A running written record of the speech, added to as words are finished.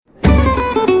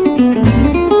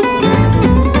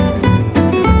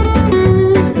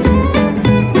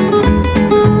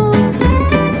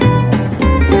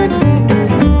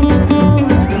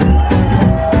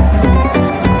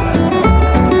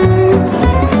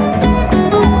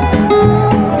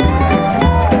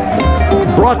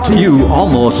brought to you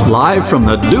almost live from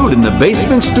the Dude in the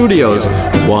Basement Studios.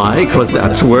 Why? Because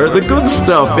that's where the good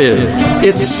stuff is.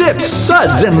 It sips,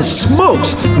 suds, and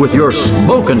smokes with your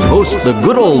smoking host, the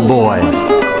good old boys.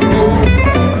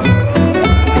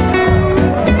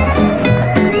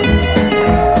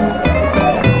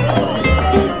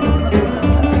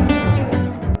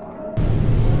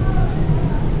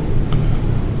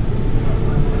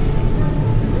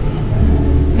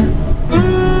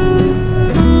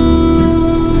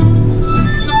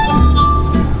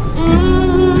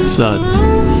 Suds,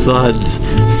 suds,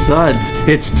 suds.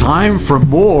 It's time for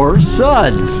more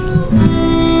suds.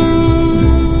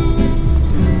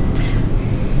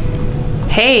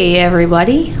 Hey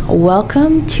everybody,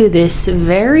 welcome to this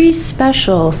very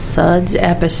special Suds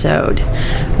episode.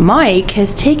 Mike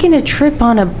has taken a trip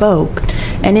on a boat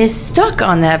and is stuck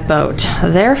on that boat.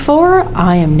 Therefore,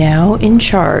 I am now in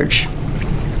charge.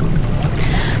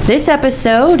 This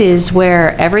episode is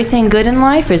where everything good in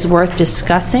life is worth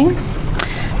discussing.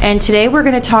 And today we're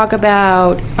going to talk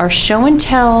about our show and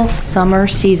tell summer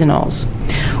seasonals.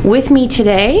 With me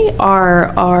today are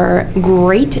our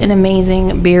great and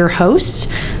amazing beer hosts.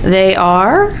 They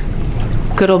are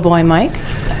good old boy Mike.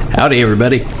 Howdy,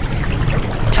 everybody.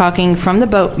 Talking from the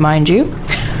boat, mind you.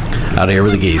 Out here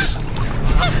with the geese.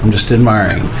 I'm just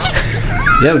admiring.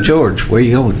 Yo, George, where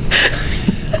you going?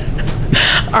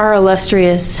 Our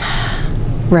illustrious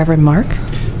Reverend Mark.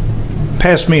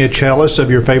 Pass me a chalice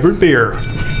of your favorite beer.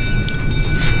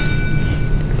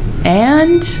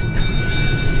 And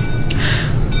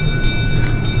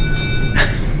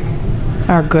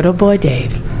our good old boy Dave.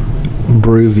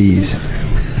 Broovies.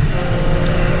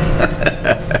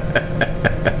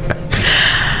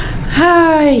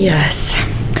 Yes.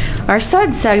 Our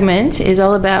Suds segment is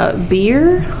all about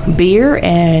beer,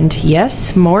 and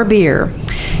yes, more beer.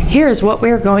 Here's what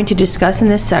we're going to discuss in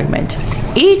this segment.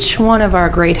 Each one of our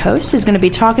great hosts is going to be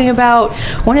talking about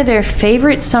one of their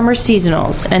favorite summer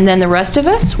seasonals, and then the rest of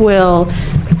us will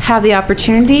have the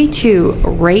opportunity to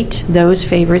rate those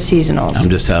favorite seasonals. I'm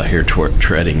just out here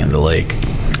treading in the lake.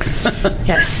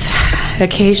 Yes.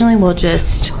 Occasionally we'll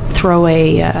just throw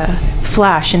a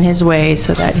flash in his way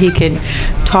so that he can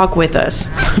talk with us.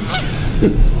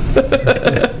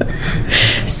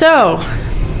 So,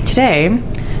 today,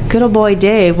 good old boy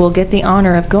Dave will get the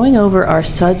honor of going over our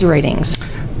Suds ratings.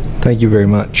 Thank you very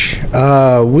much.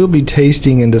 We'll be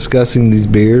tasting and discussing these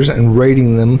beers and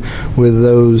rating them with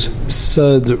those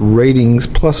Suds ratings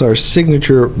plus our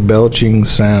signature belching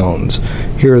sounds.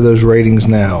 Here are those ratings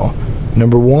now.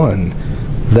 Number 1,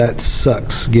 that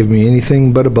sucks. Give me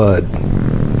anything but a bud.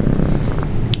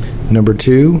 Number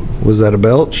 2, was that a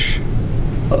belch?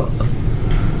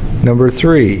 Number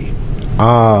 3,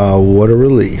 ah, what a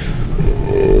relief.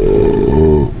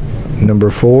 Number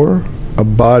 4, a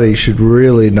body should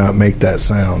really not make that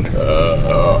sound.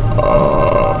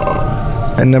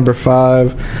 And number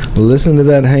 5, listen to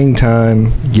that hang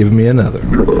time, give me another.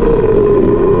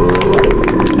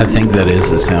 I think that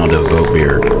is the sound of boat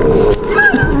beer.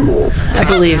 I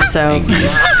believe so.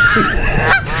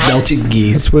 Belching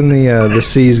geese. It's when the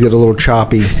seas get a little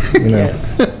choppy, you know.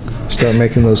 Yes. Start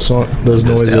making those noises.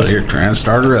 Just out here trying to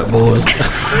start her up, boys.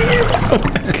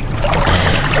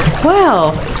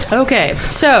 Well, okay,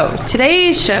 so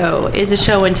today's show is a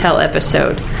show and tell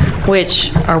episode,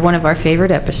 which are one of our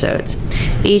favorite episodes.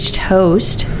 Each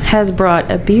host has brought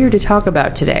a beer to talk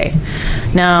about today.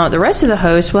 Now, the rest of the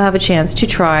hosts will have a chance to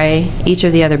try each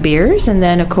of the other beers, and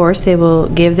then, of course, they will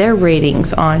give their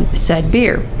ratings on said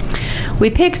beer. We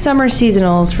pick summer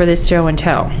seasonals for this show and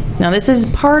tell. Now, this is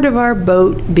part of our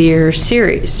boat beer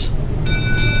series.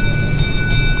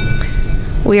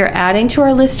 We are adding to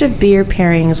our list of beer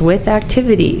pairings with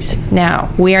activities. Now,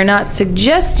 we are not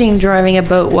suggesting driving a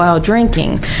boat while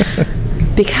drinking,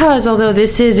 because although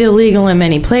this is illegal in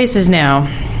many places now...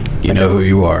 You know who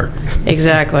you are.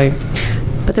 Exactly.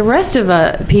 But the rest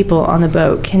of people on the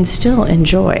boat can still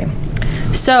enjoy.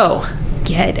 So,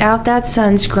 get out that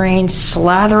sunscreen,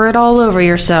 slather it all over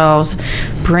yourselves,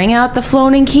 bring out the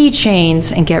floating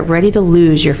keychains, and get ready to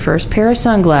lose your first pair of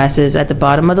sunglasses at the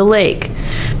bottom of the lake,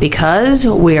 because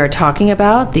we are talking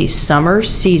about these summer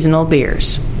seasonal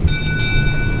beers.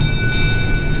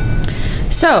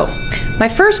 So, my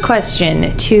first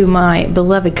question to my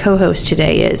beloved co-host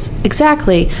today is,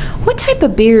 exactly what type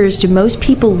of beers do most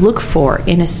people look for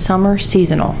in a summer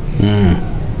seasonal?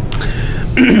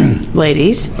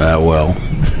 Ladies. Well.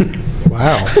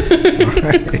 Wow.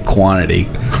 Right. Quantity.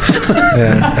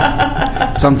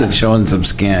 Yeah. Something showing some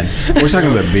skin. We're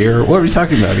talking about beer. What are we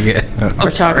talking about again?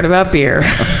 We're talking about beer.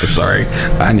 Sorry.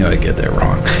 I knew I'd get that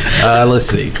wrong. Let's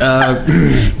see.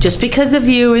 Just because the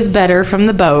view is better from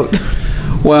the boat.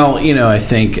 Well, I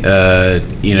think,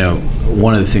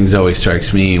 one of the things that always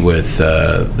strikes me with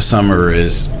summer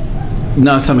is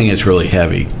not something that's really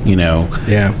heavy,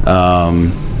 Yeah.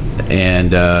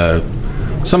 And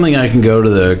something I can go to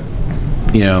the,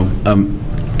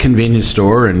 convenience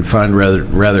store and find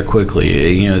rather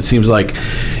quickly. It seems like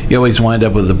you always wind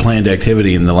up with a planned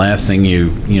activity, and the last thing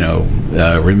you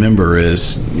remember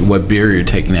is what beer you're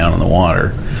taking out on the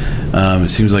water. It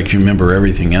seems like you remember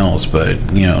everything else, but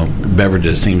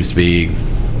beverages seems to be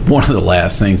one of the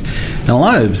last things, and a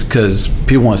lot of it is because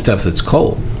people want stuff that's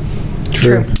cold.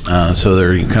 True. So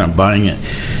they're kind of buying it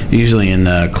usually in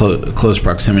close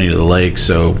proximity to the lake.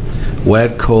 So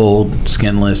wet, cold,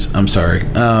 skinless. I'm sorry.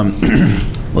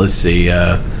 Let's see.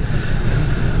 I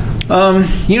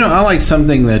like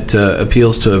something that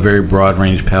appeals to a very broad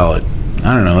range palate.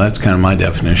 I don't know. That's kind of my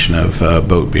definition of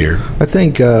boat beer. I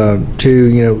think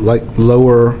too. Like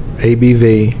lower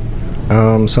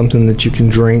ABV, something that you can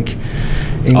drink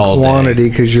in all quantity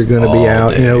because you're going to be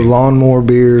out. Day. Lawnmower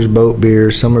beers, boat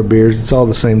beers, summer beers. It's all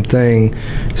the same thing.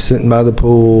 Sitting by the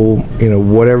pool.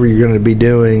 Whatever you're going to be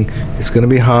doing, it's going to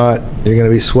be hot. You're going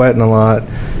to be sweating a lot.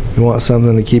 You want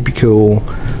something to keep you cool.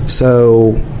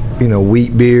 So,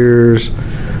 wheat beers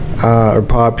are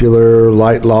popular.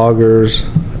 Light lagers.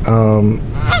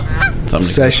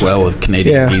 Something goes well with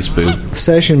Canadian Geese poop.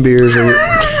 Session beers are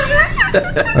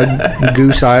a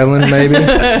Goose Island, maybe.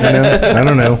 I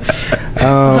don't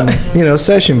know.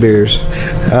 Session beers.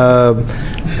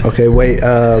 Okay, wait.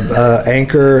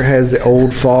 Anchor has the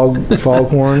old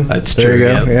foghorn. That's there true. You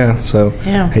go. Yep. Yeah. So,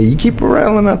 hey, you keep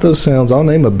rattling out those sounds. I'll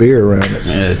name a beer around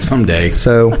it. Someday.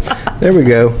 So, there we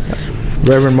go.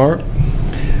 Reverend Mark.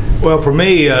 Well, for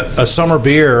me, a summer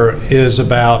beer is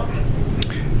about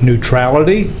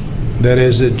neutrality. That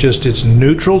is, it's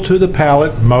neutral to the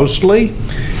palate mostly.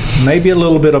 Maybe a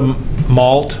little bit of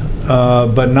malt,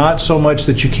 but not so much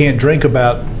that you can't drink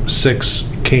about 6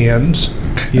 cans.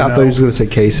 I thought he was going to say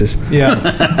cases. Yeah.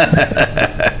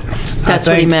 That's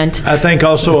what he meant. I think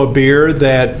also a beer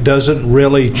that doesn't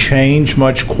really change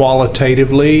much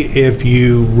qualitatively if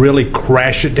you really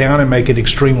crash it down and make it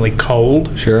extremely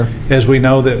cold. Sure. As we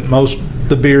know that most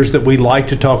the beers that we like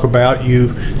to talk about,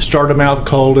 you start them out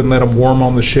cold and let them warm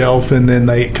on the shelf, and then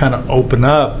they kind of open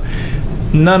up.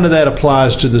 None of that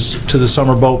applies to the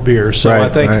summer boat beer. So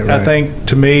right, I think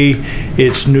to me,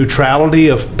 it's neutrality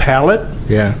of palate.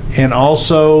 Yeah. And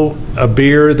also a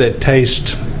beer that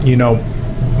tastes,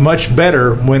 much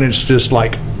better when it's just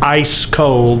like ice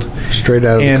cold. Straight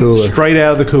out of the cooler. Straight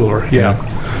out of the cooler,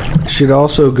 yeah. Should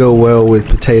also go well with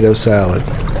potato salad.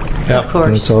 Yep. Of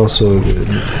course. It's also a good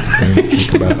thing to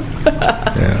think about.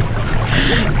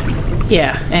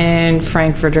 Yeah, and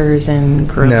frankfurters and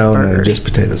grilled burgers. No, just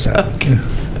potato salad. Okay.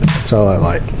 That's all I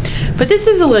like. But this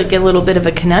is a little bit of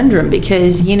a conundrum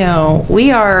because,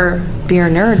 we are beer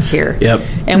nerds here. Yep.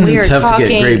 And we are tough talking,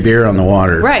 to get great beer on the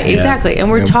water. Right, exactly. And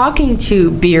we're talking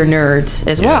to beer nerds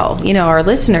as well, our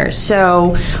listeners.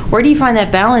 So where do you find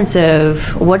that balance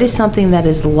of what is something that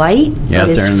is light, but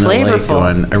is flavorful?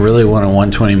 Going, I really want a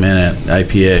 120-minute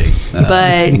IPA.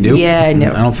 But, nope. no.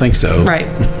 I don't think so. Right.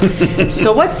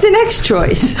 So what's the next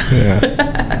choice?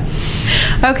 Yeah.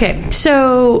 Okay,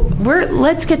 so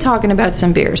let's get talking about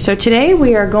some beers. So today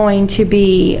we are going to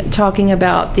be talking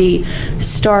about the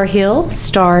Star Hill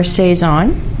Star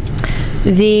Saison,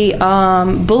 the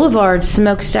Boulevard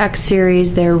Smokestack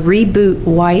Series, their Reboot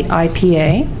White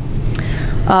IPA,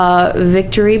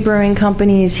 Victory Brewing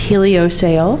Company's Helios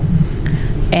Ale,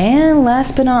 and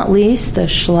last but not least, the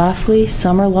Schlafly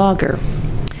Summer Lager.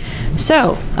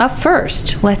 So, up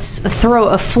first, let's throw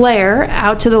a flare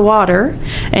out to the water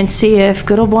and see if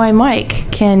good old boy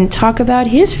Mike can talk about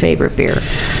his favorite beer.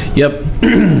 Yep.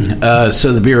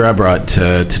 So the beer I brought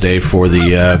today for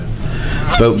the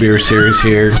boat beer series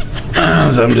here,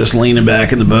 so I'm just leaning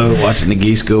back in the boat, watching the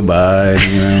geese go by,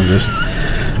 just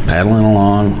paddling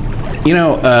along.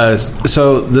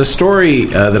 So the story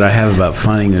that I have about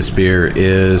finding this beer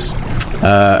is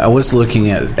I was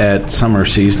looking at summer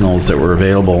seasonals that were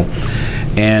available,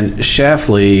 and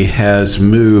Schlafly has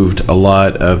moved a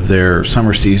lot of their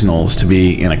summer seasonals to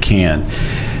be in a can,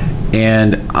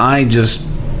 and I just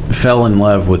fell in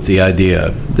love with the idea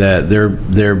that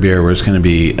their beer was going to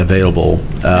be available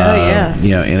in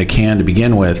a can to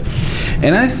begin with.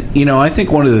 And I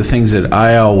think one of the things that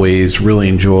I always really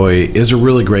enjoy is a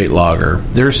really great lager.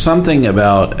 There's something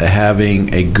about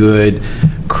having a good,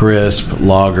 crisp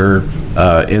lager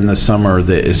in the summer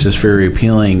that is just very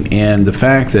appealing. And the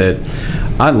fact that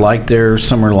I liked their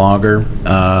summer lager,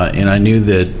 and I knew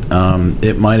that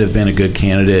it might have been a good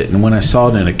candidate. And when I saw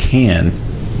it in a can,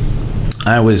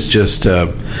 I was just, I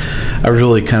was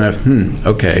really kind of,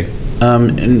 okay.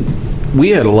 And we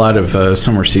had a lot of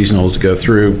summer seasonals to go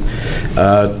through,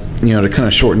 to kind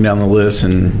of shorten down the list.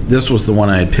 And this was the one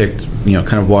I had picked,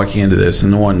 kind of walking into this,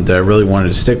 and the one that I really wanted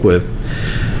to stick with.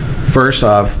 First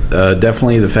off,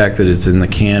 definitely the fact that it's in the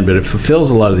can, but it fulfills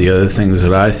a lot of the other things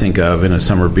that I think of in a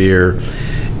summer beer,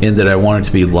 in that I want it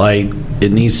to be light.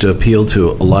 It needs to appeal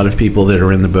to a lot of people that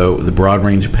are in the boat with a broad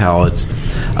range of palates.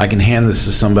 I can hand this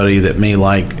to somebody that may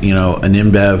like, an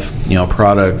InBev,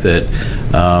 product that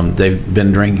they've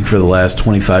been drinking for the last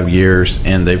 25 years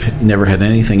and they've never had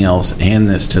anything else. Hand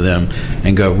this to them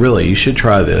and go, really, you should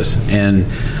try this. And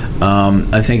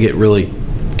I think it really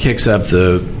kicks up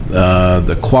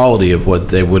the quality of what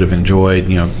they would have enjoyed,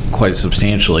 quite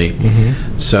substantially.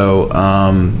 Mm-hmm. So,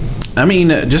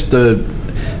 just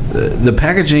the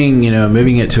packaging,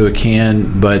 moving it to a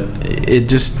can, but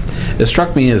it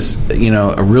struck me as,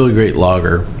 a really great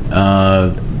lager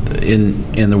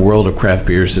in the world of craft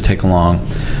beers to take along.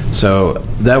 So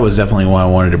that was definitely why I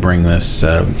wanted to bring this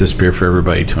beer for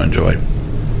everybody to enjoy.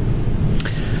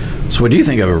 So what do you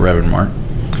think of it, Reverend Mark?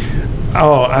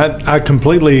 Oh, I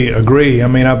completely agree. I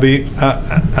mean,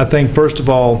 I think first of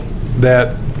all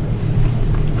that,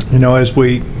 as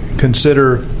we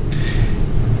consider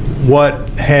what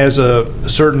has a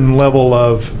certain level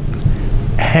of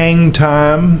hang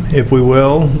time, if we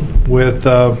will, with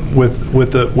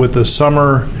the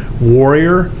summer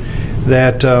warrior,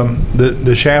 that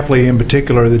the Schlafly in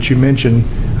particular that you mentioned,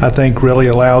 I think really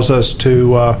allows us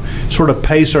to sort of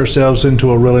pace ourselves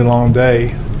into a really long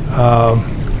day.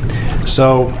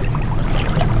 So,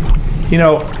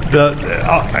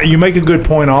 you make a good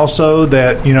point also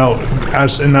that,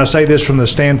 and I say this from the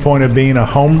standpoint of being a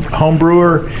home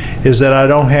brewer, is that I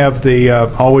don't have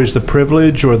always the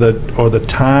privilege or the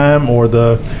time or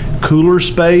the cooler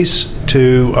space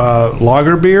to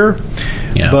lager beer.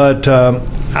 Yeah. But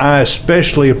I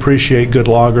especially appreciate good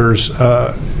lagers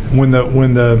when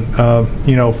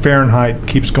the Fahrenheit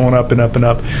keeps going up and up and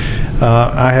up.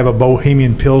 I have a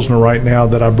Bohemian Pilsner right now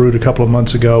that I brewed a couple of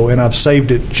months ago, and I've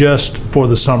saved it just for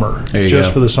the summer.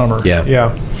 For the summer.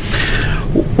 Yeah.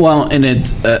 Well, and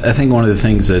it's I think one of the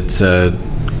things that's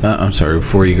I'm sorry,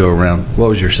 before you go around, what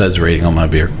was your Suds rating on my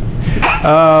beer?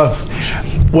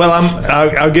 Well,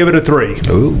 I'll give it a 3.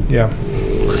 Ooh. Yeah.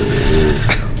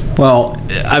 Well,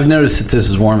 I've noticed that this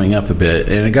is warming up a bit,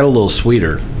 and it got a little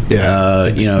sweeter. Yeah.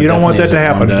 You don't want that to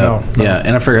happen. No. Yeah,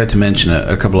 and I forgot to mention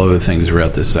a couple other things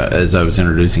about this as I was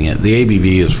introducing it. The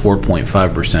ABV is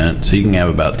 4.5%, so you can have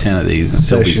about 10 of these and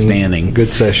still be standing.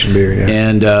 Good session beer, yeah.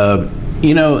 And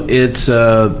it's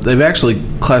they've actually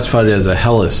classified it as a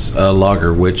Helles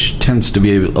lager, which tends to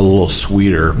be a little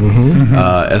sweeter,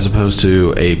 as opposed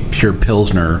to a pure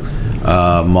Pilsner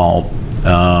malt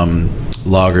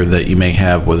lager that you may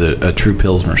have with a true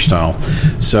Pilsner style.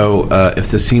 So if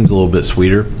this seems a little bit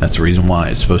sweeter, that's the reason why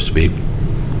it's supposed to be.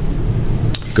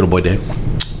 Good old boy Dave.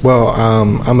 Well,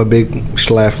 I'm a big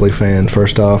Schlafly fan,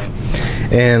 first off,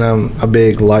 and I'm a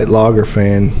big light lager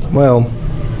fan. Well,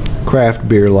 craft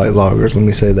beer light lagers, let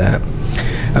me say that.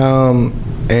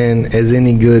 And as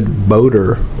any good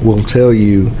boater will tell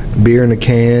you, beer in a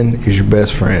can is your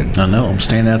best friend. I know. I'm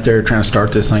standing out there trying to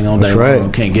start this thing all day. That's right.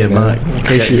 long. Can't get my.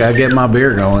 You gotta get my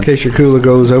beer going. In case your cooler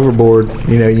goes overboard,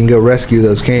 you can go rescue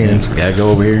those cans. Yeah, gotta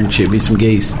go over here and ship me some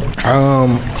geese.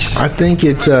 I think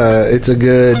it's a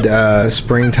good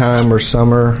springtime or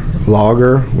summer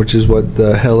lager, which is what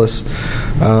the Helles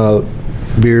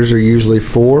beers are usually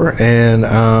for, and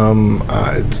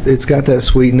it's got that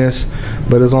sweetness,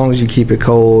 but as long as you keep it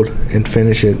cold and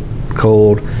finish it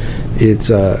cold, it's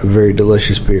a very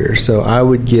delicious beer. So I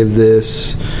would give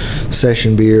this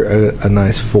session beer a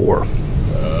nice 4.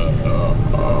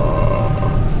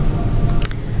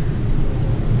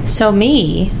 So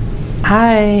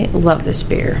I love this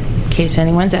beer, in case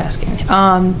anyone's asking.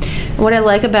 What I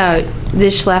like about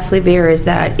this Schlafly beer is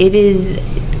that it is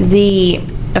the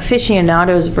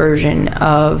aficionado's version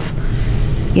of,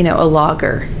 a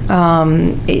lager.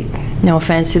 No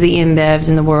offense to the InBevs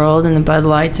in the world and the Bud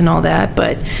Lights and all that,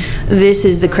 but this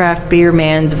is the craft beer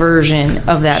man's version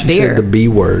of that beer. She said the B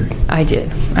word. I did.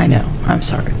 I know. I'm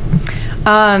sorry.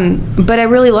 But I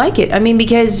really like it. I mean,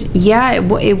 because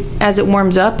as it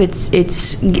warms up,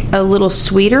 it's a little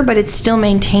sweeter, but it still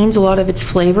maintains a lot of its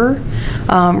flavor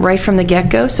right from the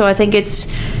get-go. So I think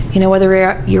it's,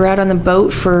 whether you're out on the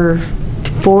boat for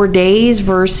 4 days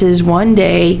versus 1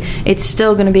 day, it's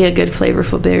still going to be a good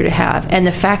flavorful beer to have. And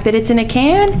the fact that it's in a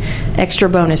can, extra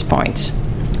bonus points,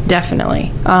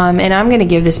 definitely. And I'm going to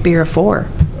give this beer a 4.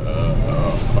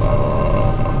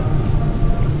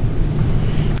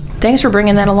 Thanks for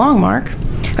bringing that along, Mike.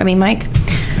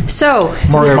 So,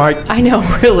 Mike. I know,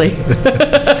 really.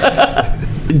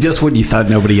 Just when you thought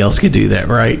nobody else could do that,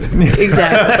 right?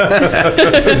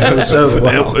 Exactly. So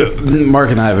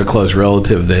Mark and I have a close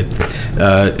relative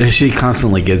that she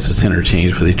constantly gets us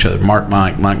interchanged with each other. Mark.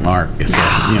 So,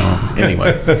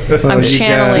 anyway. I'm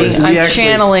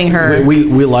channeling her.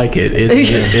 We like it.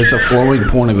 It's a flowing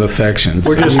point of affection.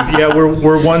 We're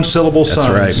we're one syllable sons.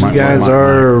 That's right. You guys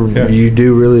you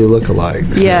do really look alike.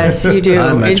 So. Yes, you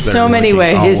do. In so many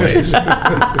ways. Always.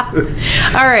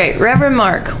 All right, Reverend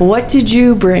Mark, what did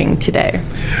you bring today?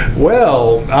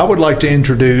 Well, I would like to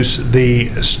introduce the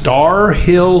Star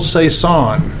Hill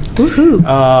Saison. Woohoo!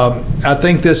 I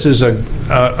think this is a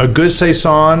good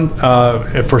saison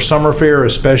for summer fare,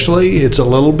 especially. It's a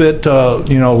little bit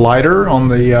lighter on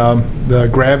the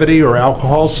gravity or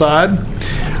alcohol side.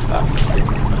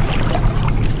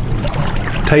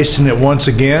 Tasting it once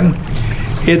again,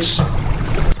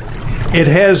 it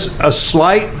has a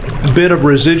slight bit of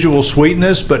residual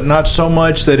sweetness, but not so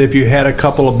much that if you had a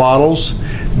couple of bottles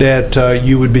that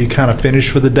you would be kind of finished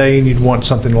for the day and you'd want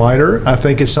something lighter. I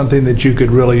think it's something that you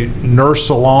could really nurse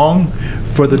along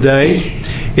for the day.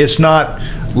 It's not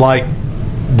like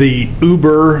the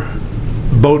Uber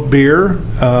boat beer,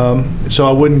 so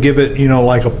I wouldn't give it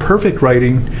like a perfect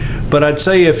rating, but I'd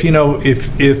say if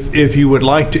you would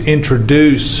like to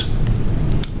introduce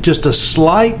just a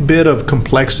slight bit of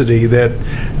complexity that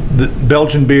the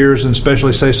Belgian beers and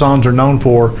especially saisons are known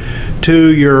for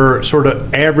to your sort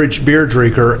of average beer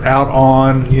drinker out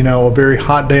on a very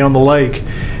hot day on the lake,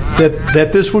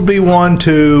 that this would be one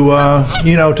to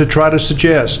to try to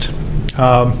suggest.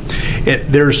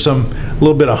 There's a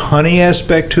little bit of honey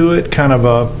aspect to it, kind of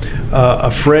a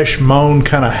fresh mown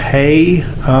kind of hay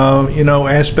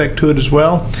aspect to it as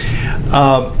well.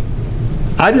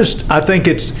 I think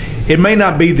it may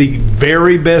not be the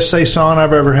very best saison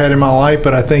I've ever had in my life,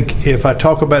 but I think if I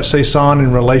talk about saison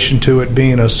in relation to it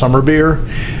being a summer beer,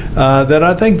 that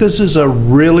I think this is a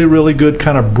really, really good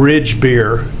kind of bridge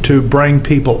beer to bring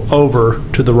people over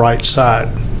to the right side.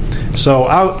 So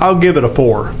I'll give it a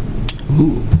 4.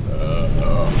 Ooh.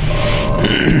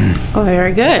 Oh,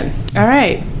 very good. All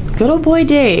right. Good old boy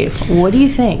Dave, what do you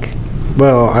think?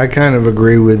 Well, I kind of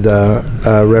agree with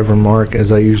Reverend Mark,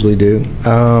 as I usually do.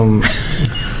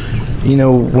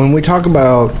 When we talk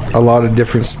about a lot of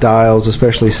different styles,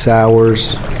 especially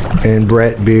sours and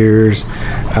Brett beers,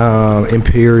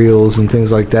 imperials and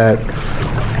things like that,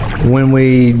 when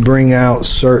we bring out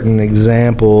certain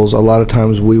examples, a lot of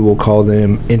times we will call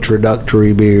them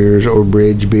introductory beers or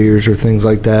bridge beers or things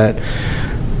like that.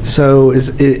 So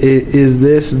is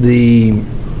this the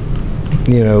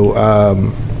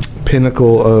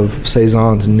pinnacle of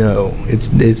saisons? No, it's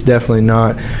definitely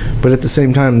not. But at the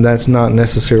same time, that's not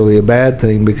necessarily a bad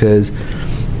thing, because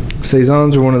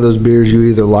saisons are one of those beers you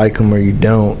either like them or you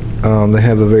don't. They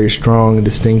have a very strong and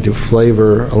distinctive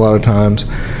flavor a lot of times.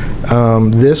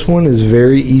 This one is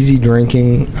very easy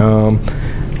drinking.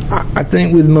 I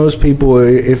think with most people,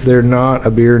 if they're not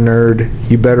a beer nerd,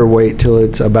 you better wait till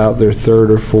it's about their 3rd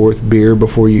or 4th beer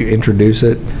before you introduce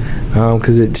it,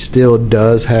 because it still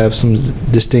does have some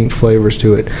distinct flavors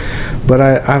to it. But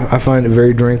I find it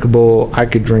very drinkable. I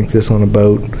could drink this on a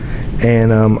boat,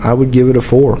 and I would give it a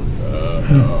 4.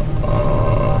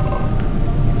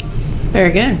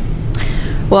 Very good.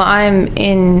 Well, I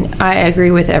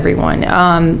agree with everyone.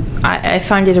 I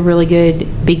find it a really good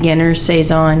beginner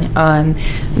saison.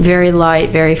 Very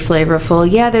light, very flavorful.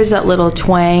 Yeah, there's that little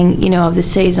twang, of the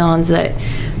saisons that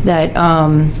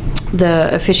the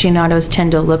aficionados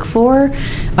tend to look for.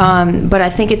 But I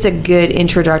think it's a good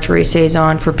introductory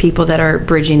saison for people that are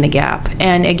bridging the gap.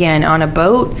 And again, on a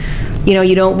boat,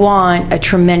 you don't want a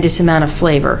tremendous amount of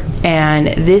flavor. And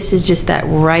this is just that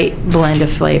right blend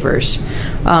of flavors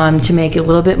to make it a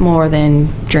little bit more than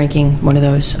drinking one of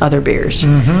those other beers.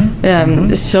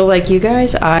 So like you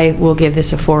guys, I will give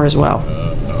this a 4 as well.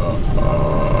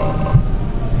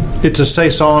 It's a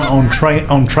saison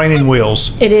on training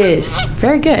wheels. It is.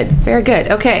 Very good. Very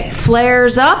good. Okay,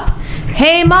 flares up.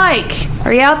 Hey, Mike,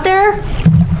 are you out there?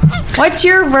 What's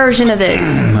your version of this?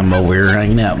 I'm over here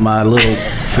hanging out with my little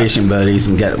fishing buddies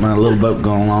and got my little boat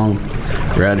going along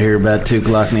right here about 2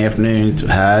 o'clock in the afternoon. It's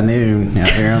high noon out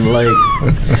here on the lake.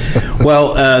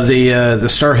 Well, the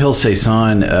Star Hill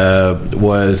Saison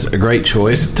was a great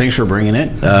choice. Thanks for bringing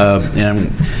it.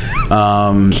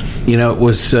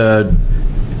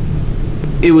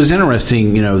 It was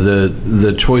interesting,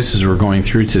 the choices we're going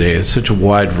through today. It's such a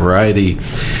wide variety,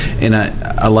 and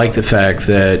I like the fact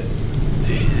that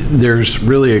there's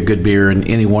really a good beer in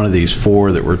any one of these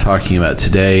 4 that we're talking about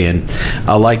today, and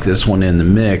I like this one in the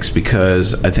mix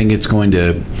because I think it's going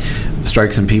to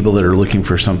strike some people that are looking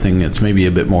for something that's maybe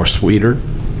a bit more sweeter.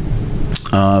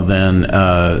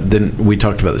 than we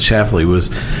talked about. The Schlafly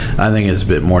I think is a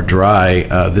bit more dry.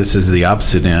 This is the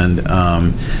opposite end.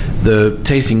 The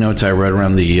tasting notes I read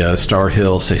around the Star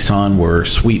Hill Saison were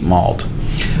sweet malt.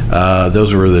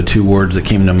 Those were the two words that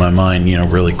came to my mind,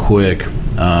 really quick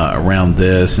around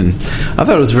this. And I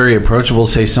thought it was a very approachable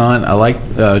Saison. I like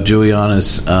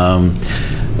Julieanna's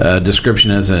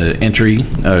description as an entry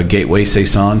gateway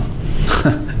Saison,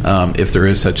 if there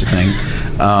is such a thing.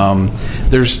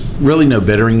 There's really no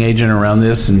bittering agent around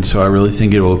this, and so I really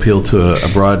think it will appeal to a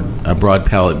broad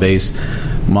palate base.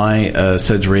 My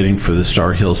Suds rating for the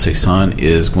Star Hill Saison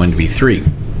is going to be 3.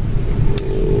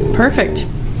 Perfect.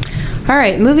 All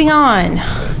right, moving on.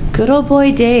 Good old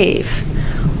boy Dave.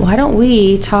 Why don't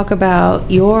we talk about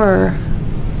your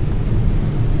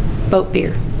boat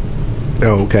beer?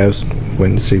 Oh, okay. I was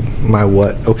waiting to see my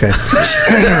what. Okay.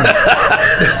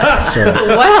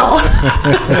 Well,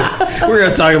 we're going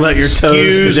to talk about your toes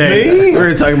Excuse today. me? We're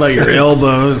going to talk about your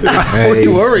elbows. Hey.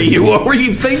 What were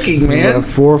you thinking, man?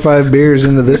 4 or 5 beers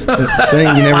into this thing,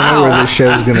 you never know where this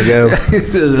show's going to go.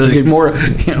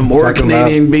 more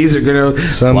Canadian bees are going to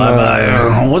some, fly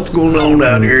by. What's going on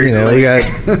down here? We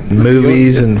got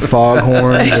movies and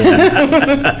foghorns,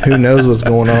 and who knows what's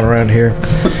going on around here.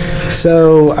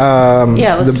 So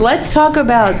let's talk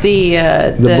about the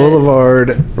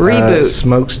Boulevard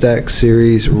Reboot Smokestack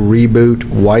Series Reboot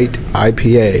White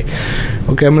IPA.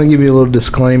 Okay, I'm going to give you a little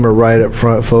disclaimer right up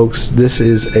front, folks. This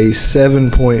is a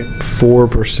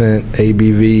 7.4%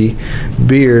 ABV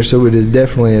beer, so it is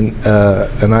definitely an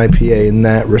IPA in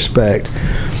that respect.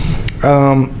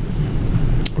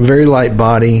 Very light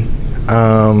body,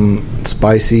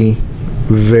 spicy,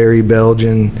 very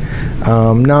Belgian,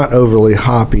 not overly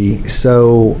hoppy.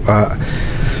 So,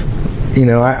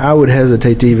 I would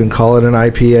hesitate to even call it an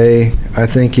IPA. I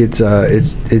think it's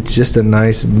just a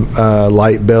nice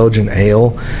light Belgian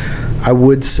ale. I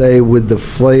would say with the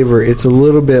flavor, it's a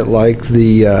little bit like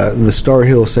the Star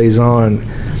Hill Saison.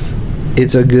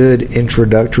 It's a good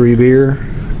introductory beer.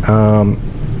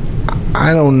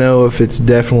 I don't know if it's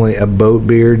definitely a boat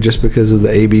beer just because of the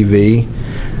ABV.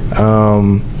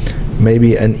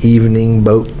 Maybe an evening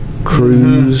boat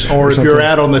cruise, or if something. you're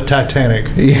out on the Titanic,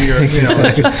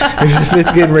 Exactly. If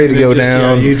it's getting ready to go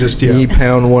down, you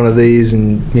pound one of these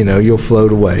and you'll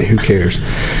float away. Who cares?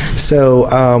 So,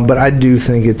 but I do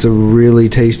think it's a really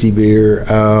tasty beer.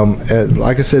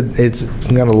 Like I said, it's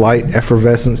got a light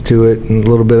effervescence to it and a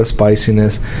little bit of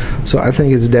spiciness. So I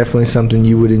think it's definitely something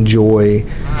you would enjoy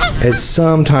at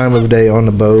some time of day on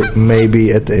the boat,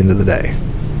 maybe at the end of the day.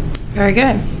 Very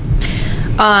good.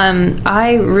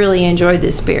 I really enjoyed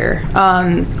this beer.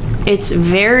 It's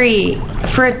very,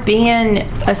 for it being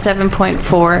a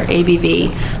 7.4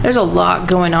 ABV, there's a lot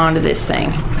going on to this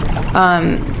thing.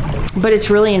 But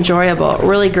it's really enjoyable.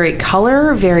 Really great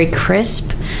color, very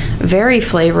crisp, very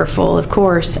flavorful, of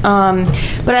course.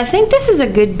 But I think this is a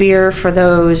good beer for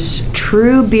those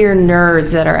true beer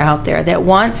nerds that are out there that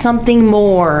want something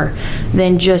more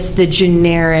than just the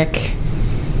generic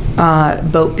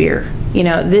boat beer.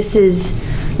 This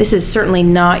is certainly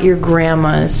not your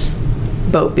grandma's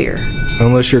boat beer.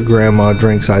 Unless your grandma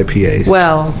drinks IPAs.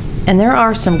 Well, and there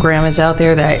are some grandmas out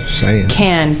there that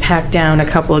can pack down a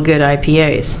couple of good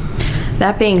IPAs.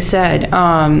 That being said,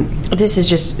 this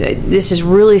is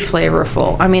really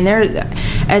flavorful. I mean,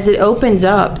 as it opens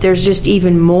up, there's just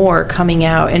even more coming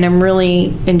out, and I'm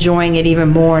really enjoying it even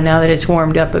more now that it's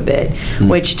warmed up a bit,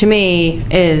 which to me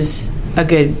is a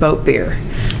good boat beer.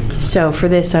 So for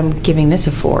this, I'm giving this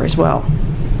a 4 as well.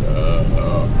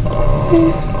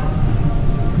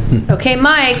 Okay,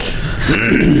 Mike.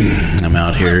 I'm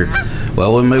out here.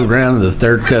 Well, we moved around to the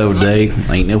third cove day.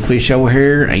 Ain't no fish over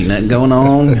here. Ain't nothing going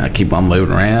on. I keep on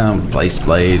moving around, place to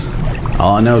place.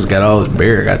 All I know is got all this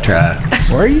beer I got to try.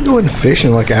 Where are you going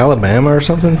fishing, like Alabama or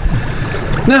something?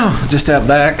 No, just out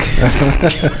back.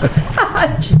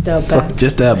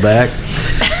 Just out back.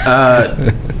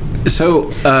 So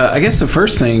I guess the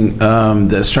first thing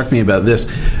that struck me about this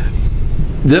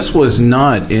was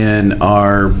not in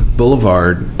our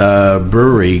Boulevard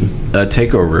Brewery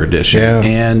Takeover Edition. Yeah.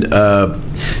 And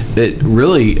it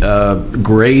really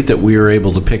great that we were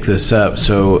able to pick this up.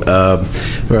 So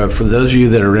for those of you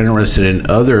that are interested in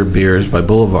other beers by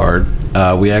Boulevard,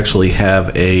 we actually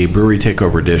have a Brewery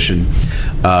Takeover Edition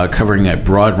covering a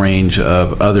broad range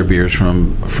of other beers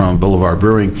from Boulevard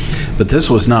Brewing, but this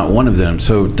was not one of them.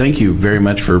 So thank you very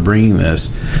much for bringing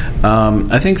this.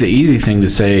 I think the easy thing to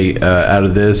say out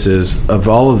of this is, of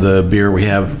all of the beer we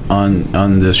have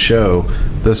on this show,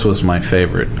 this was my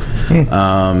favorite.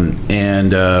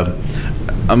 And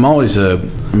I'm always a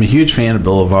I'm a huge fan of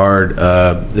Boulevard.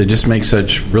 They just make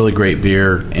such really great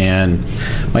beer, and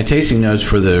my tasting notes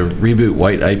for the Reboot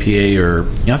White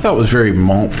IPA I thought it was very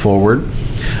malt forward.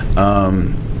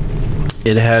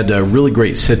 It had a really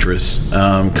great citrus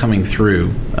coming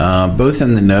through, both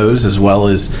in the nose as well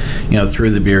as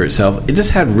through the beer itself. It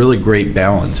just had really great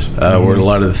balance. Were a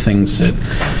lot of the things that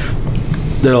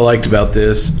I liked about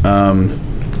this.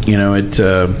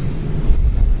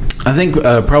 I think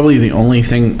probably the only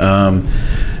thing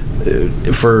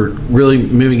for really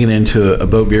moving it into a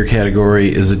boat beer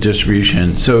category is the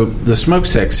distribution. So the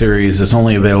Smokestack series is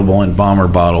only available in bomber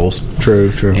bottles.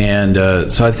 True.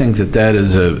 And so I think that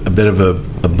is a bit of a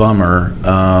bummer,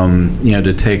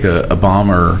 to take a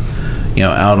bomber,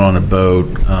 out on a boat.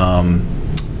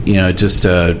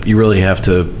 You really have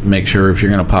to make sure if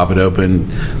you're going to pop it open,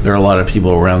 there are a lot of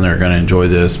people around there are going to enjoy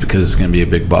this because it's going to be a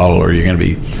big bottle, or you're going to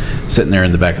be sitting there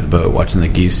in the back of the boat watching the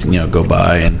geese, go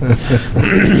by and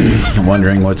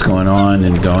wondering what's going on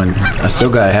and going, I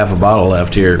still got half a bottle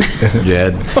left here,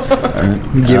 Jed.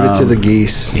 Give it to the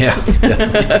geese. Yeah,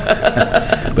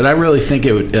 definitely. But I really think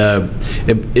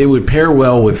it would pair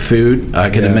well with food. I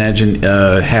can imagine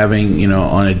having,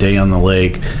 on a day on the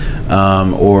lake,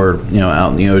 or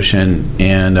out in the ocean,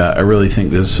 and I really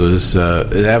think this was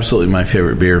absolutely my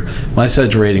favorite beer. My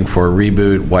Suds rating for a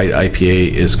Reboot White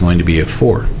IPA is going to be a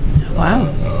 4.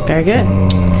 Wow, very good.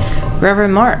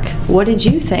 Reverend Mark, what did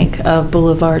you think of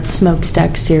Boulevard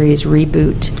Smokestack Series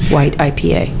Reboot White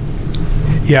IPA?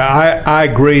 Yeah, I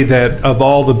agree that of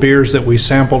all the beers that we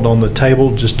sampled on the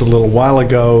table just a little while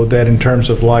ago, that in terms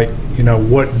of what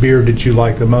beer did you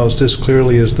like the most, this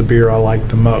clearly is the beer I like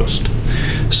the most.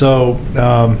 So,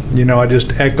 I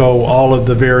just echo all of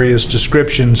the various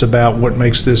descriptions about what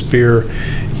makes this beer,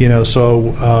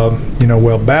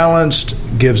 well balanced,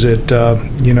 gives it,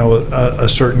 a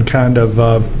certain kind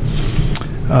of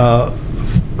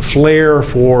flair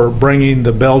for bringing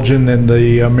the Belgian and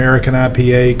the American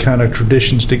IPA kind of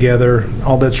traditions together.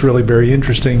 All that's really very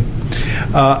interesting.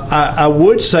 I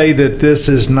would say that this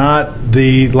is not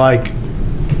the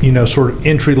sort of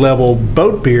entry-level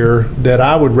boat beer that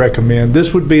I would recommend.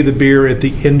 This would be the beer at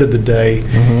the end of the day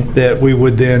that we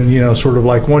would then, sort of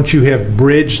once you have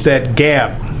bridged that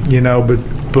gap,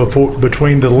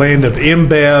 between the land of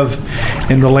InBev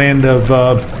and the land of,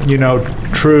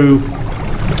 true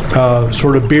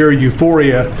sort of beer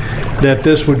euphoria, that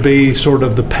this would be sort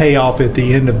of the payoff at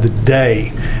the end of the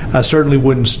day. I certainly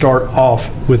wouldn't start off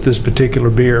with this particular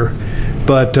beer.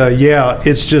 But,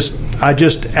 it's just, I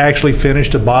just actually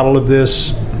finished a bottle of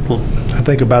this, I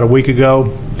think about a week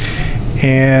ago,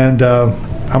 and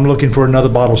I'm looking for another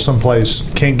bottle someplace.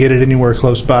 Can't get it anywhere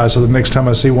close by, so the next time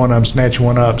I see one, I'm snatching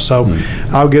one up. So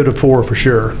I'll give it a 4 for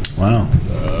sure. Wow.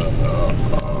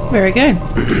 Very good.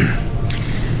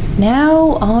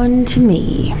 Now on to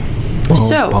me.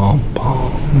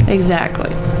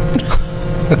 Exactly.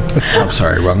 I'm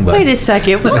sorry, wrong button. Wait a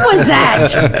second. What was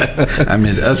that? I'm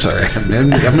sorry.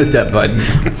 I missed that button.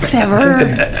 Whatever.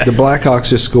 The Blackhawks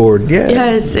just scored. Yeah.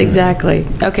 Yes, exactly.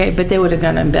 Okay, but they would have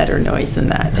done a better noise than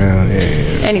that.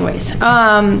 Anyways,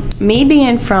 me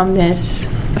being from this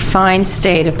fine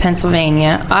state of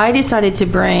Pennsylvania, I decided to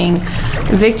bring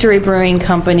Victory Brewing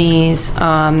Company's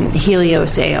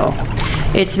Helios Ale.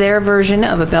 It's their version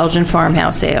of a Belgian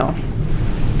farmhouse ale.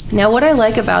 Now, what I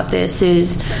like about this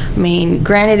is,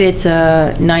 granted, it's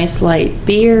a nice light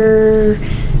beer,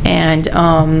 and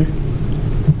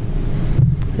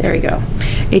there we go.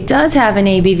 It does have an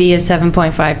ABV of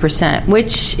 7.5%,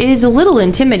 which is a little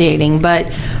intimidating, but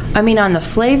on the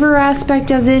flavor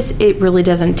aspect of this, it really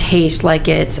doesn't taste like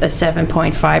it's a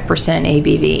 7.5%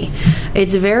 ABV.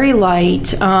 It's very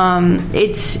light.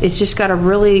 It's just got a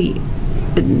really...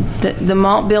 The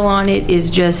malt bill on it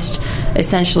is just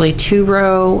essentially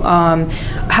 2-row.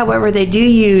 However, they do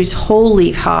use whole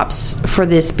leaf hops for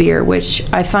this beer, which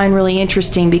I find really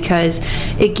interesting because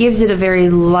it gives it a very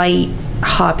light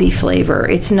hoppy flavor.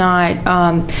 It's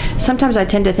not sometimes I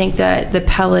tend to think that the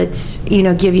pellets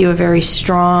give you a very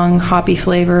strong hoppy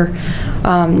flavor,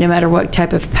 no matter what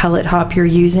type of pellet hop you're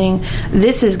using.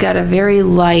 This has got a very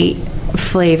light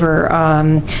flavor.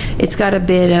 It's got a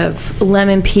bit of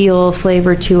lemon peel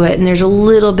flavor to it, and there's a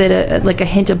little bit of a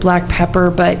hint of black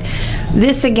pepper, but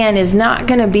this again is not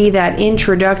going to be that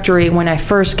introductory when I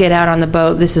first get out on the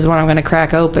boat, this is what I'm going to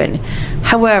crack open.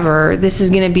 However, this is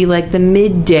going to be like the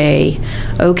midday,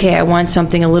 okay, I want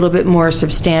something a little bit more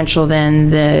substantial than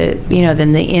the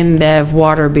InBev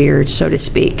water beer, so to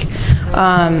speak.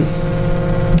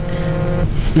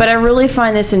 But I really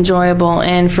find this enjoyable,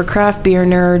 and for craft beer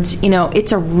nerds,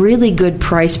 it's a really good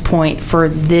price point for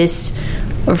this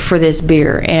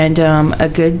beer, and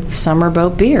a good summer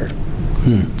boat beer.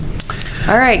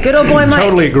 All right, good old boy Mike.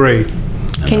 Totally agree.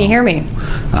 Can you hear me?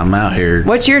 I'm out here.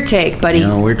 What's your take, buddy? You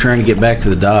know, we're trying to get back to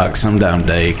the dock sometime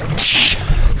day.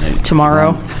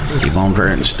 Tomorrow. Keep on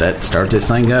trying to start this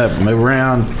thing up, move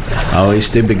around. All these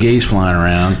stupid geese flying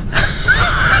around.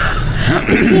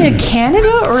 Is he in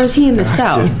Canada or is he in the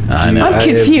South? I know. I'm I have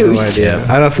confused. no idea.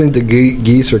 I don't think the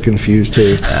geese are confused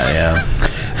too. Yeah.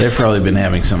 They've probably been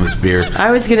having some of this beer.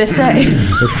 I was going to say,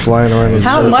 They're flying around in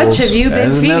how circles. much have you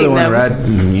been There's feeding another one, them? right?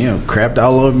 Crapped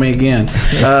all over me again.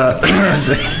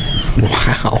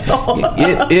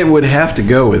 Wow. It would have to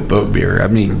go with boat beer. I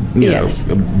mean, Yes.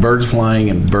 birds flying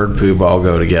and bird poop all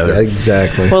go together.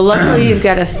 Exactly. Well, luckily you've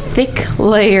got a thick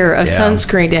layer of Yeah.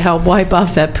 sunscreen to help wipe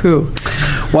off that poo.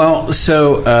 Well,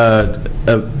 so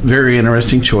a very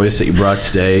interesting choice that you brought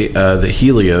today, the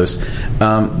Helios.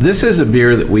 This is a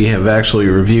beer that we have actually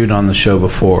reviewed on the show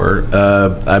before.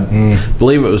 I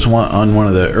believe it was on one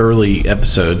of the early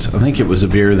episodes. I think it was a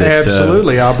beer that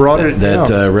Absolutely, I brought it. that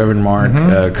yeah. Reverend Mark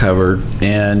covered,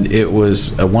 and it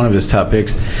was one of his top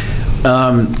picks.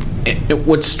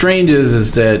 What's strange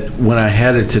is that when I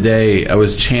had it today, I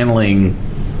was channeling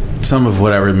some of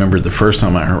what I remembered the first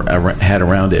time I had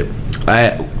around it.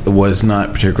 I was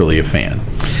not particularly a fan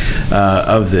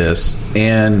of this,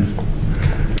 and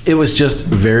it was just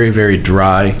very, very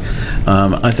dry.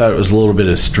 I thought it was a little bit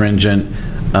astringent,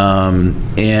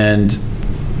 and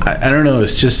I don't know.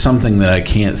 It's just something that I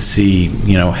can't see,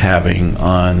 having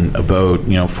on a boat,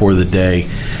 for the day.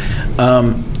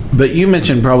 But you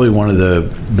mentioned probably one of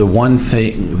the one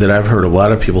thing that I've heard a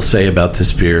lot of people say about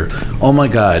this beer. Oh my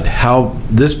God, how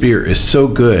this beer is so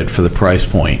good for the price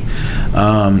point.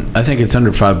 I think it's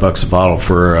under $5 a bottle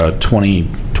for a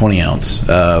 20 ounce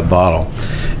bottle,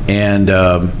 and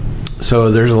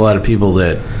so there's a lot of people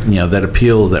that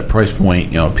that price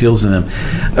point appeals to them.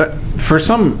 For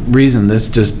some reason, this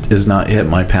just has not hit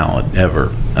my palate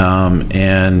ever,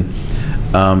 and.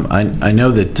 I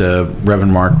know that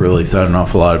Reverend Mark really thought an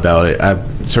awful lot about it.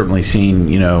 I've certainly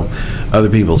seen, other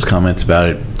people's comments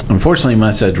about it. Unfortunately,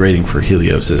 my Suds rating for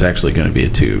Helios is actually going to be a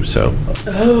 2, so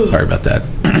sorry about that.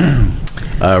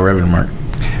 Reverend Mark.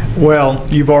 Well,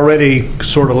 you've already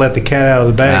sort of let the cat out of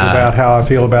the bag about how I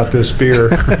feel about this beer.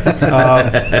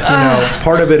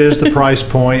 Part of it is the price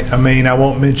point. I mean, I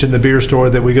won't mention the beer store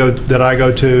that I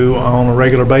go to on a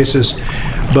regular basis,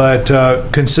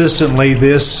 but consistently,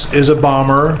 this is a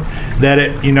bomber.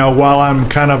 That while I'm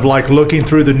kind of like looking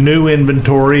through the new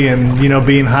inventory and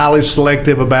being highly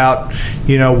selective about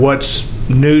what's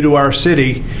new to our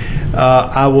city,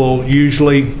 I will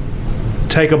usually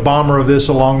take a bomber of this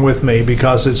along with me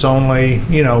because it's only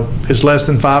it's less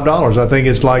than $5. I think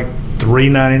it's like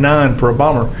 $3.99 for a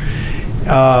bomber.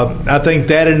 I think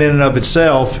that in and of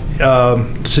itself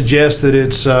suggests that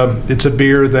it's a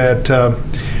beer that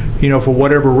for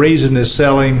whatever reason is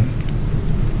selling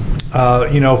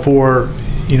for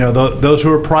those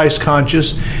who are price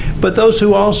conscious, but those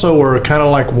who also are kind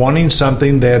of like wanting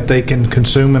something that they can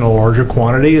consume in a larger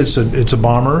quantity. It's a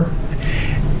bomber.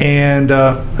 And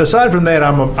aside from that,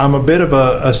 I'm a bit of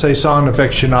a Saison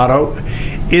aficionado.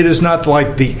 It is not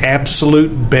like the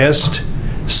absolute best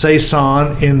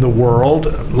Saison in the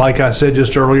world. Like I said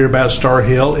just earlier about Star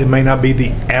Hill, it may not be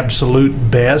the absolute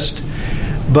best.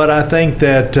 But I think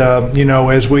that,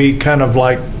 as we kind of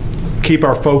like keep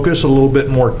our focus a little bit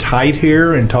more tight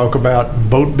here and talk about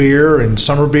boat beer and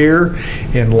summer beer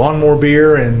and lawnmower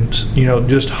beer and,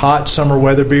 just hot summer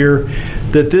weather beer,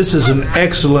 that this is an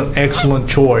excellent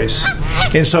choice.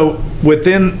 And so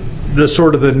within the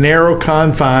sort of the narrow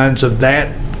confines of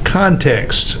that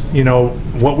context,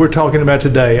 what we're talking about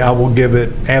today, I will give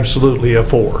it absolutely a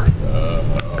 4.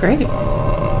 Great.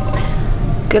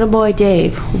 Good old boy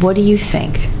Dave, what do you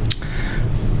think?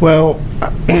 Well,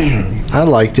 I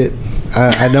liked it.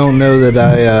 I don't know that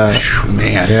I.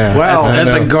 Man, yeah. Wow.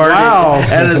 that's a guarded. Wow.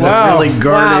 That is a really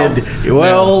guarded. Wow.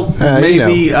 Well,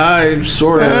 maybe I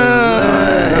sort of.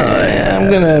 I'm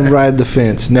gonna ride the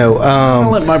fence. No, I'll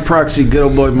let my proxy good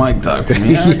old boy Mike talk to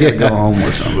me. I gotta go home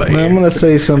with somebody. I'm gonna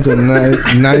say something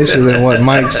nicer than what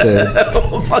Mike said.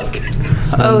 Oh my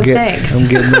goodness. Thanks. I'm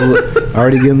getting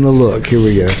already getting the look. Here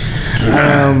we go.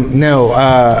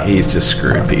 He's just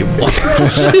screwing people.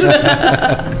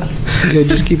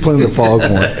 Just keep playing the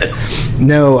foghorn.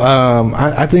 No,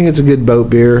 I think it's a good boat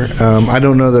beer. I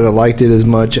don't know that I liked it as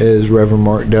much as Reverend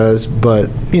Mark does, but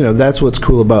that's what's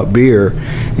cool about beer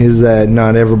is that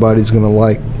not everybody's going to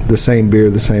like the same beer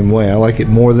the same way. I like it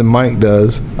more than Mike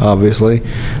does, obviously.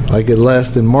 I like it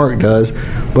less than Mark does,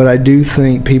 but I do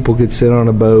think people could sit on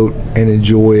a boat and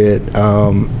enjoy it.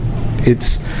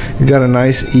 It's got a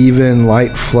nice, even,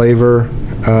 light flavor.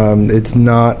 It's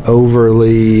not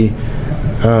overly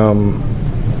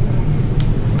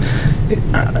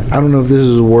I don't know if this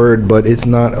is a word, but it's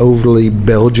not overly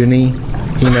Belgian-y.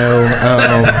 You know,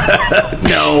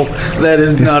 No, that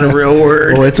is not a real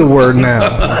word. well, it's a word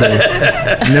now. Okay.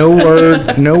 No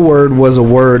word was a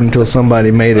word until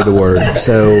somebody made it a word.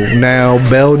 So now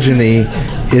Belgian-y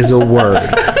is a word.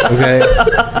 Okay.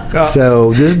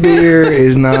 So this beer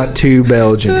is not too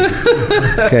Belgian.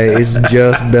 Okay, it's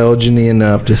just Belgian-y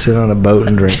enough to sit on a boat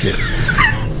and drink it.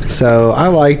 So I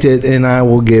liked it, and I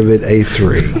will give it a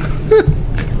 3.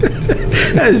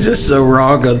 That is just so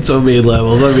wrong on so many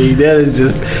levels. I mean, that is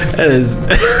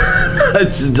I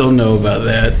just don't know about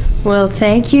that. Well,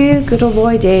 thank you, good old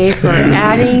boy Dave, for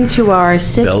adding to our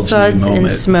Sip, Belgian Suds, and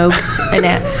moment. Smokes.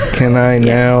 Can I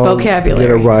now vocabulary.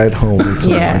 get a ride home with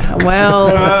someone? Yeah, well,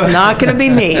 it's not going to be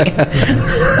me.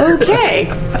 Okay,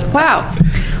 wow.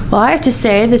 Well, I have to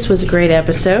say this was a great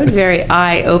episode, very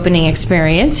eye-opening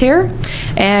experience here,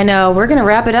 and we're going to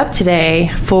wrap it up today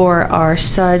for our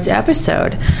Suds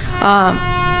episode.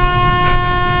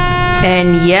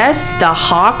 And yes, the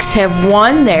Hawks have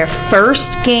won their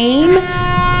first game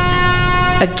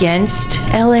against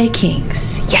LA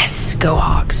Kings. Yes, go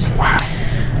Hawks. Wow.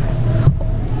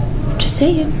 Just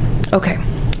saying. Okay.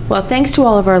 Well, thanks to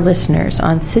all of our listeners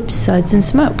on Sips, Suds, and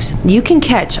Smokes. You can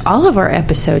catch all of our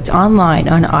episodes online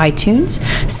on iTunes,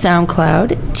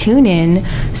 SoundCloud, TuneIn,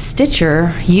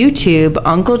 Stitcher, YouTube,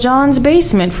 Uncle John's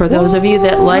Basement for those of you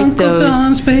that like Uncle those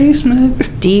John's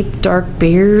Basement. deep, dark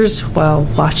beers while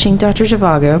watching Dr.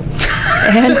 Zhivago,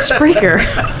 and Spreaker,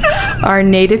 our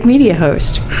native media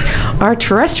host. Our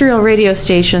terrestrial radio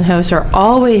station hosts are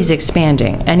always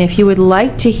expanding, and if you would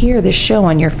like to hear the show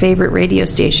on your favorite radio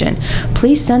station,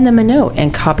 please send them a note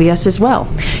and copy us as well.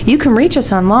 You can reach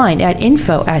us online at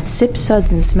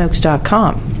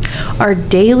info@sipsudsandsmokes.com. Our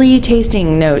daily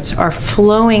tasting notes are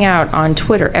flowing out on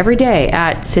Twitter every day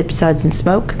at Sip, Suds, and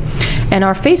Smoke, and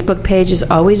our Facebook page is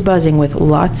always buzzing with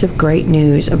lots of great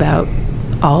news about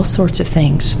all sorts of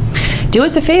things. Do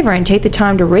us a favor and take the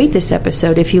time to rate this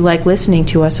episode if you like listening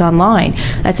to us online.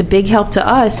 That's a big help to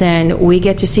us, and we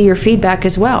get to see your feedback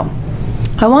as well.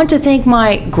 I want to thank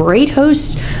my great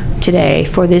hosts today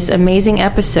for this amazing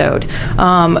episode.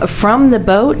 From the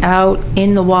boat out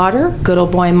in the water, good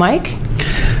old boy Mike.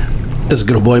 This is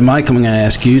good old boy Mike. I'm going to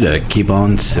ask you to keep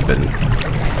on sipping.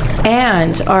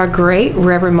 And our great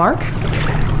Reverend Mark.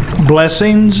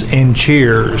 Blessings and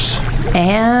cheers.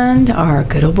 And our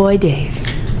good old boy Dave.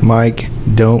 Mike,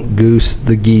 don't goose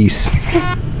the geese.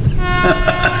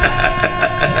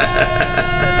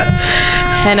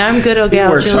 And I'm good old Gal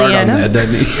He works hard on Julieanna. that,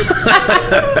 doesn't he?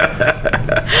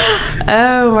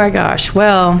 Oh my gosh.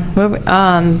 Well,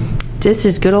 this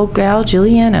is good old Gal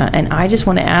Julieanna, and I just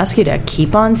want to ask you to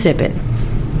keep on sipping.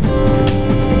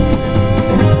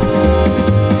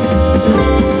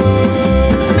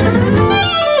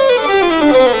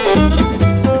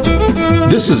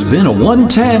 This has been a One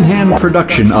Tan Hand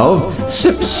production of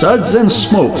Sip, Suds, and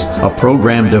Smokes, a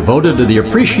program devoted to the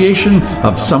appreciation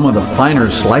of some of the finer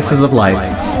slices of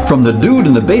life. From the Dude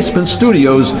in the Basement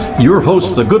Studios, your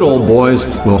hosts, the Good Old Boys,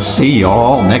 will see you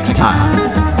all next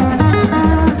time.